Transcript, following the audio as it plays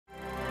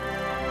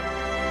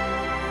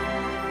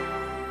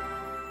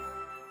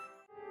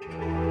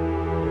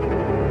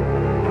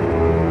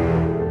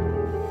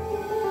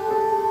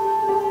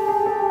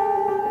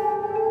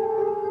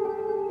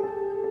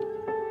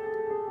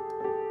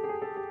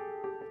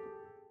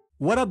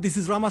What up? This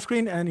is Rama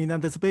Screen, and in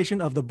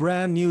anticipation of the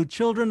brand new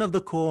Children of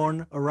the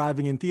Corn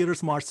arriving in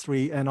theaters March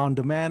 3 and on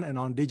demand and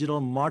on digital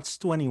March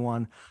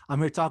 21, I'm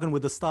here talking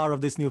with the star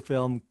of this new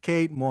film,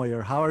 Kate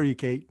Moyer. How are you,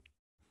 Kate?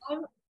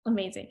 I'm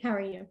amazing. How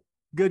are you?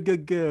 Good,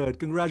 good, good.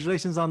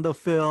 Congratulations on the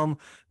film.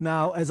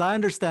 Now, as I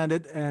understand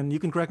it, and you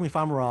can correct me if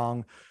I'm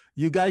wrong,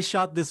 you guys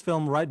shot this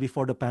film right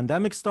before the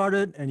pandemic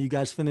started, and you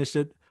guys finished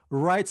it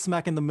right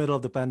smack in the middle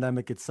of the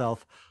pandemic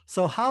itself.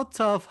 So, how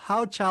tough,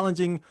 how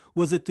challenging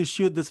was it to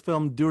shoot this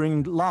film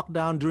during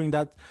lockdown, during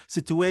that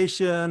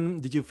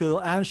situation? Did you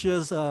feel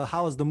anxious?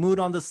 How was the mood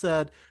on the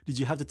set? Did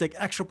you have to take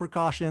extra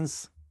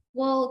precautions?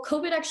 Well,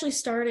 COVID actually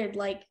started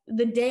like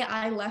the day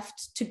I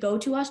left to go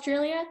to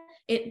Australia,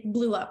 it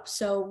blew up.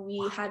 So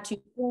we had to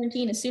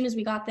quarantine as soon as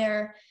we got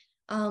there.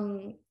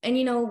 And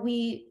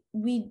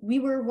we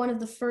were one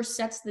of the first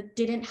sets that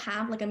didn't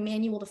have like a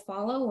manual to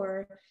follow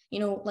or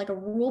like a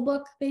rule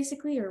book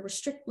basically or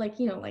restrict like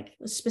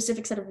a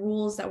specific set of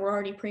rules that were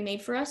already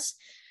pre-made for us.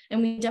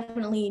 And we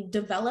definitely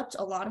developed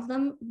a lot of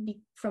them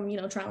from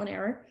trial and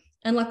error.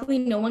 And luckily,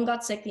 no one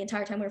got sick the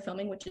entire time we were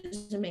filming, which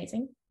is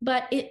amazing.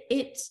 But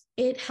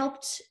it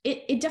helped.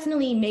 It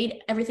definitely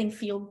made everything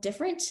feel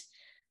different.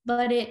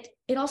 But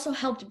it also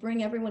helped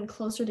bring everyone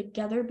closer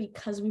together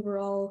because we were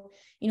all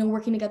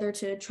working together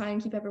to try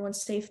and keep everyone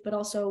safe. But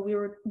also we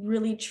were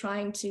really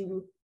trying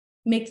to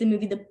make the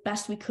movie the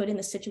best we could in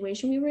the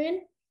situation we were in.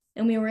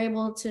 And we were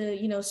able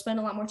to spend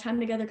a lot more time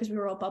together because we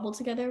were all bubbled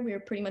together. We were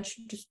pretty much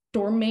just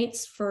dorm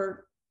mates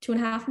for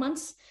 2.5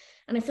 months,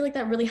 and I feel like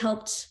that really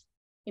helped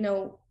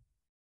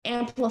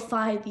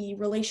amplify the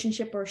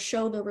relationship or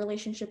show the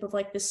relationship of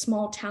like this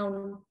small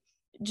town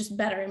just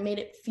better and made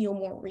it feel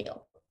more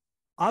real.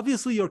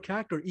 Obviously, your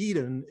character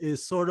Eden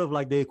is sort of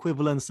like the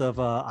equivalence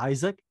of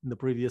Isaac in the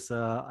previous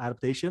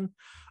adaptation.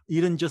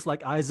 Eden, just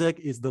like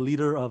Isaac, is the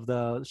leader of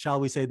the, shall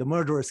we say, the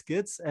murderous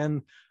kids.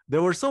 And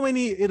there were so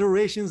many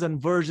iterations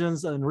and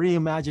versions and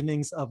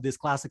reimaginings of this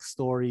classic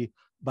story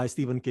by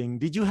Stephen King.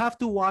 Did you have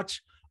to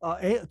watch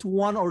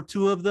one or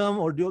two of them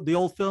or the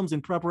old films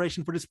in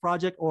preparation for this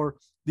project, or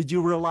did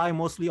you rely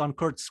mostly on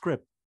Kurt's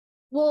script?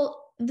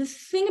 Well, the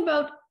thing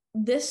about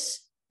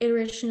this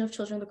iteration of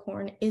Children of the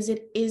Corn is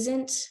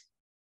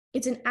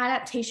it's an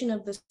adaptation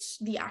of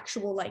the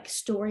actual like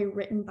story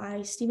written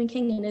by Stephen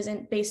King and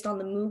isn't based on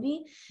the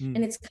movie. And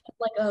it's kind of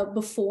like a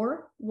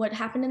before what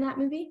happened in that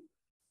movie.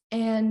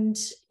 And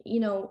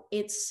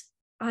it's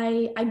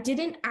I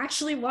didn't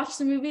actually watch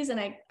the movies, and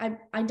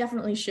I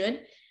definitely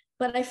should,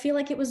 but I feel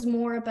like it was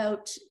more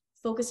about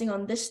focusing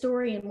on this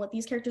story and what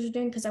these characters are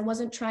doing because I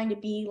wasn't trying to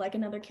be like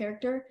another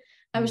character.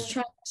 I was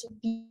trying to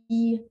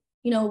be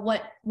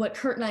what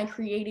Kurt and I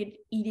created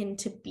Eden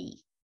to be.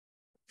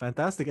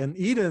 Fantastic. And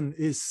Eden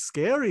is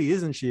scary,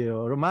 isn't she?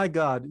 Oh my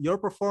God, your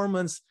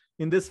performance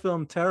in this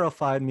film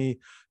terrified me.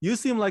 You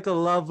seem like a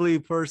lovely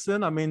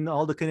person. I mean,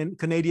 all the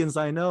Canadians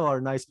I know are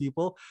nice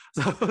people.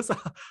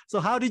 So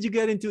how did you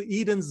get into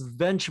Eden's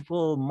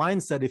vengeful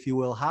mindset, if you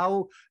will?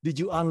 How did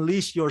you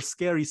unleash your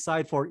scary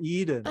side for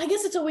Eden? I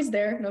guess it's always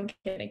there. No, I'm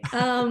kidding.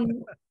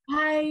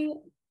 I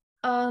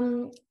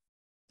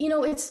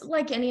it's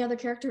like any other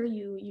character.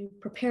 You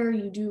prepare,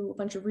 you do a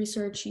bunch of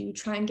research, you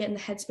try and get in the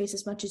headspace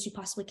as much as you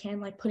possibly can,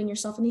 like putting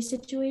yourself in these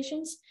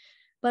situations.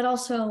 But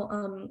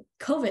also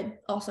COVID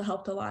also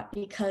helped a lot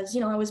because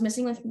I was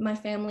missing my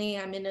family.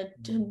 I'm in a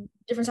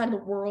different side of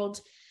the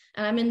world,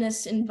 and I'm in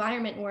this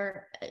environment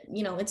where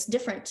it's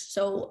different.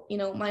 So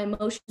my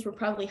emotions were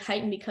probably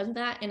heightened because of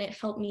that, and it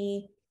helped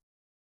me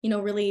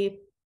really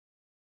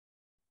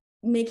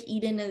make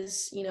Eden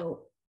as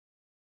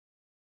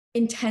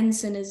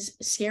intense and as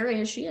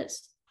scary as she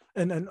is.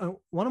 And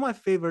one of my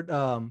favorite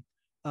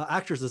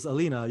actresses,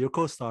 Alina, your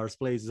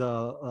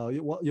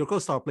your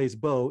co-star plays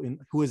Bo,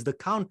 who is the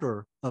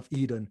counter of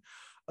Eden.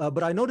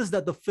 But I noticed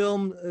that the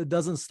film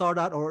doesn't start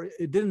out, or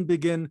it didn't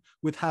begin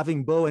with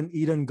having Bo and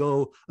Eden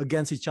go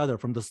against each other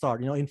from the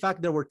start. In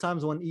fact, there were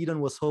times when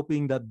Eden was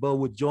hoping that Bo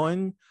would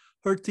join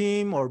her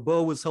team, or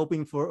Bo was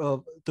hoping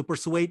to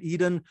persuade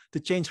Eden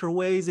to change her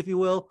ways, if you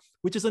will,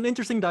 which is an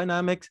interesting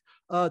dynamic.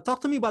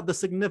 Talk to me about the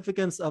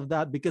significance of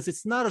that, because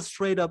it's not a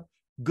straight up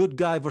good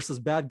guy versus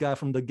bad guy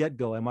from the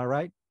get-go. Am I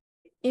right?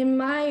 In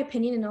my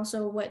opinion, and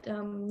also what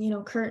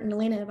Kurt and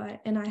Elena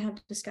and I have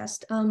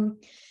discussed,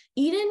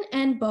 Eden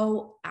and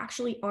Bo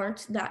actually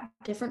aren't that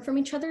different from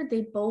each other.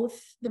 They're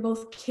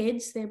both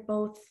kids.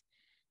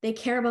 They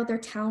care about their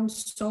town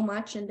so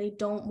much, and they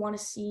don't want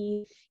to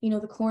see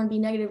the corn be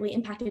negatively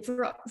impacted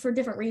for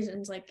different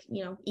reasons. Like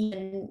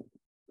Eden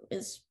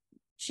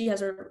she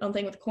has her own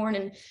thing with corn,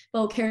 and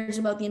Bo cares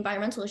about the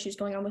environmental issues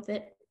going on with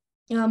it.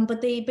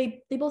 But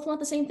they both want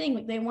the same thing.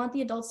 Like they want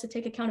the adults to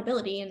take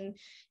accountability and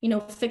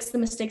fix the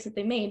mistakes that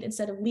they made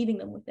instead of leaving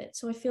them with it.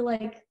 So I feel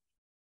like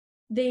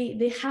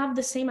they have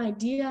the same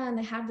idea and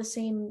they have the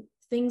same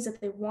things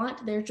that they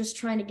want. They're just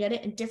trying to get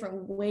it in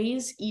different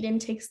ways. Eden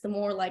takes the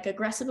more like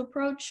aggressive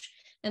approach,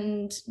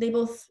 and they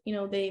both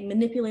they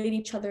manipulate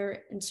each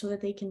other, and so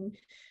that they can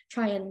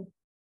try and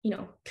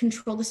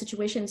control the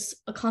situation. It's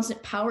a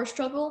constant power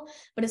struggle,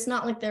 but it's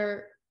not like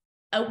they're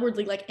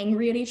outwardly like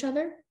angry at each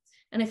other.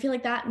 And I feel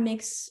like that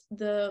makes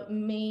the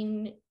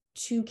main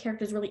two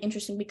characters really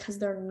interesting because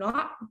they're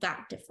not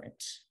that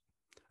different.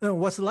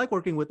 What's it like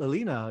working with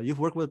Alina? You've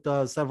worked with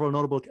several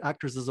notable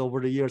actresses over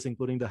the years,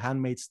 including the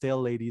Handmaid's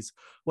Tale ladies.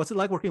 What's it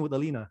like working with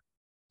Alina?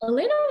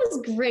 Elena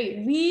was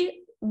great.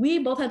 We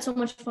both had so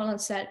much fun on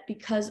set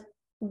because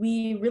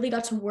we really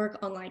got to work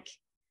on like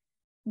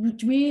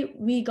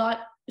we got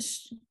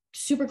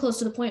super close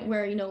to the point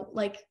where, you know,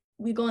 like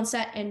we go on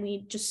set and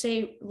we just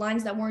say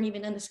lines that weren't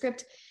even in the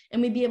script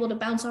and we'd be able to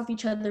bounce off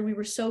each other. We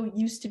were so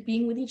used to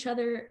being with each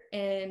other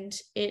and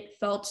it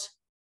felt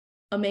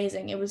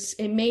amazing.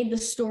 It made the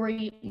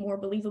story more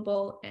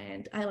believable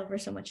and I love her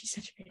so much. She's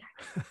such a great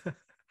actor.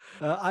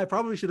 I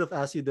probably should have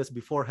asked you this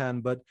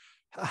beforehand, but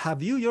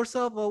have you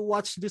yourself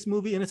watched this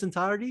movie in its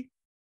entirety?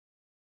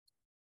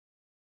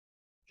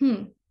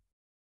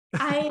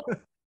 I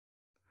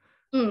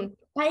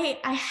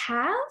I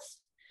have,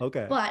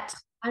 Okay. but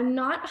I'm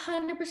not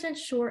 100%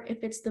 sure if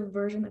it's the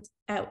version that's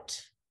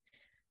out.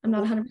 I'm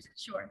not 100%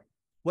 sure.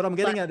 What I'm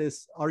getting at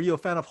is, are you a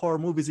fan of horror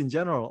movies in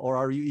general, or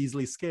are you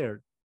easily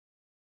scared?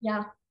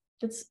 Yeah,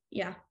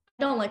 I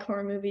don't like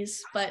horror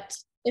movies, but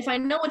if I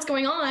know what's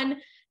going on,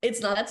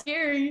 it's not that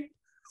scary.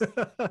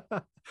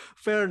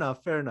 Fair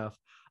enough. Fair enough.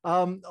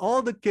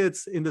 All the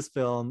kids in this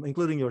film,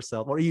 including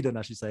yourself, or Eden,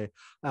 I should say,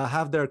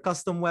 have their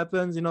custom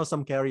weapons. You know,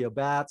 some carry a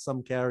bat,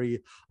 some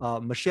carry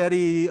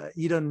machete.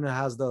 Eden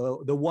has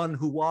the one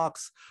who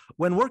walks.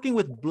 When working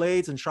with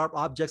blades and sharp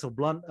objects or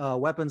blunt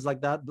weapons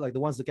like that, like the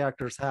ones the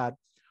characters had,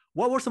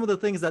 what were some of the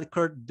things that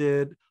Kurt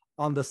did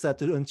on the set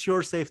to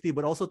ensure safety,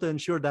 but also to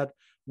ensure that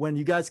when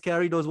you guys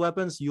carry those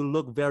weapons, you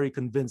look very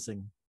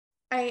convincing?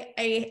 I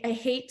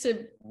hate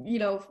to, you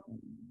know,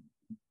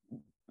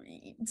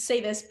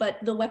 say this, but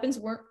the weapons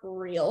weren't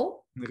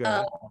real.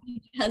 Okay.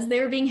 Because they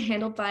were being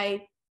handled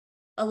by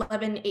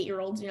 11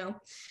 8-year-olds, you know.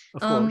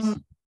 Of course. I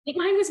think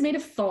mine was made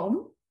of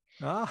foam.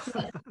 Ah.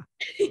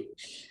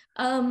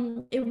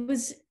 It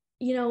was,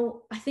 you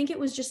know, I think it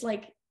was just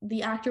like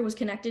the actor was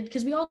connected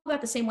because we all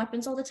got the same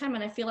weapons all the time.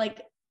 And I feel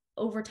like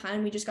over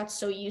time we just got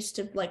so used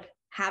to like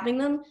having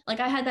them.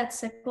 Like I had that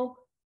sickle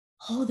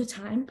all the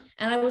time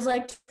and I was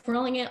like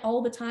twirling it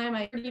all the time.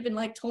 I even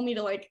like told me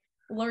to like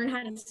learn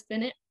how to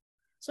spin it.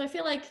 So I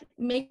feel like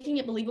making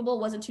it believable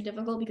wasn't too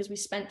difficult because we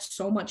spent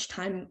so much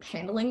time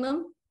handling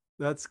them.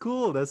 That's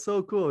cool. That's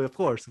so cool. Of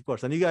course, of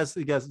course. And you guys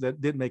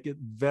did make it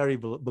very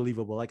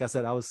believable. Like I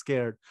said, I was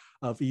scared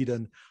of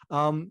Eden.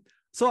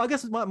 So I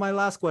guess my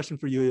last question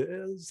for you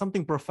is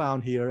something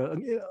profound here.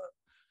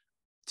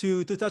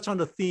 To touch on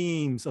the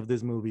themes of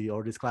this movie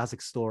or this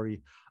classic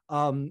story.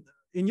 In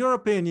your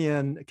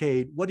opinion,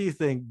 Kate, what do you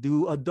think?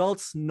 Do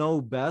adults know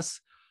best?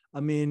 I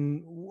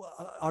mean,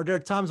 are there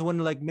times when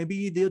like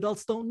maybe the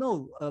adults don't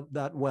know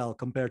that well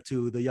compared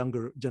to the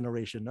younger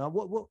generation?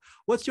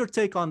 What's your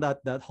take on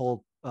that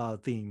whole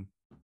theme?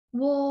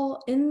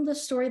 Well, in the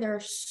story, there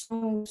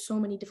are so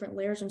many different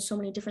layers and so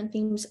many different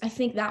themes. I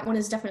think that one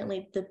is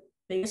definitely the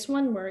biggest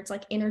one, where it's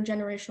like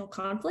intergenerational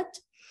conflict,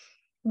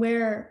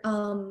 where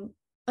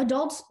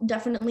adults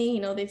definitely, you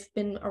know, they've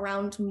been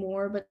around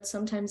more, but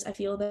sometimes I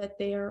feel that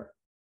they are,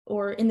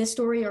 or in this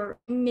story, or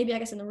maybe I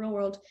guess in the real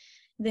world,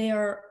 they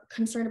are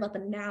concerned about the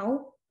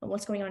now and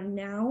what's going on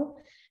now,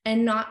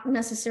 and not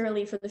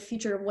necessarily for the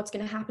future of what's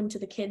going to happen to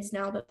the kids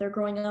now that they're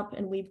growing up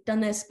and we've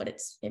done this, but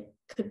it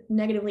could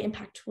negatively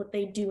impact what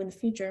they do in the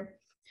future.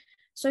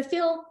 So I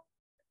feel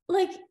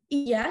like,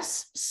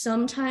 yes,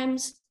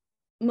 sometimes,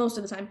 most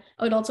of the time,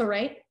 adults are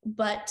right,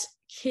 but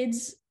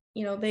kids,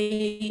 you know,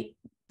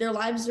 their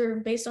lives are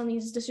based on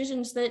these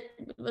decisions that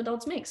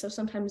adults make. So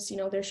sometimes, you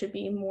know, there should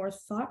be more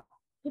thought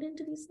put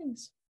into these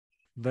things.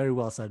 Very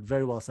well said.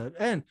 Very well said.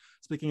 And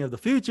speaking of the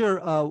future,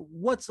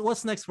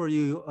 what's next for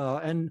you?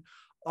 And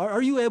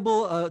are you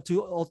able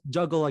to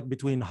juggle like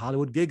between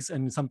Hollywood gigs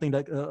and something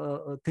like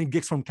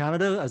gigs from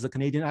Canada as a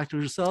Canadian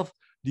actor yourself?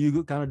 Do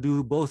you kind of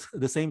do both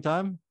at the same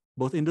time,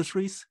 both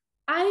industries?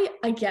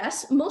 I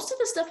guess most of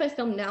the stuff I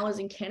film now is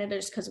in Canada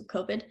just because of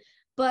COVID,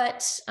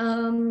 but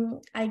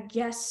I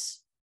guess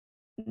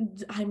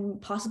I'm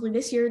possibly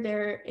this year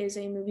there is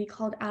a movie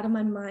called Out of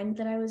My Mind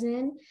that I was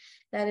in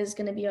that is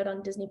going to be out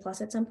on Disney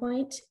Plus at some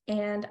point,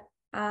 and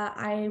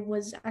I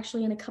was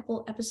actually in a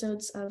couple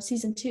episodes of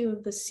season 2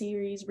 of the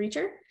series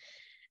Reacher,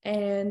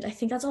 and I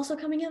think that's also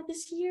coming out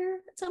this year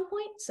at some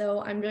point,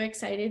 so I'm very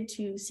excited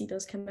to see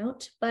those come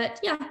out. But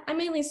yeah, I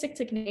mainly stick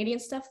to Canadian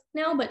stuff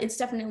now, but it's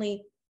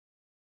definitely,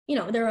 you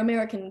know, there are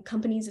American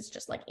companies, it's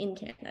just like in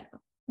Canada.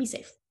 Be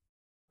safe.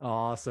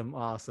 Awesome.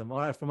 Awesome. All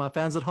right. For my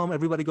fans at home,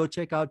 everybody go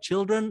check out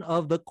Children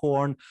of the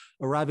Corn,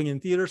 arriving in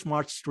theaters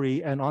March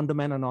 3 and on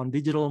demand and on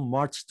digital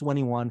March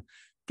 21.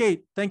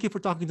 Kate, thank you for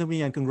talking to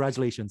me and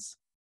congratulations.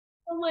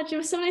 So much. It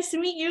was so nice to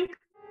meet you.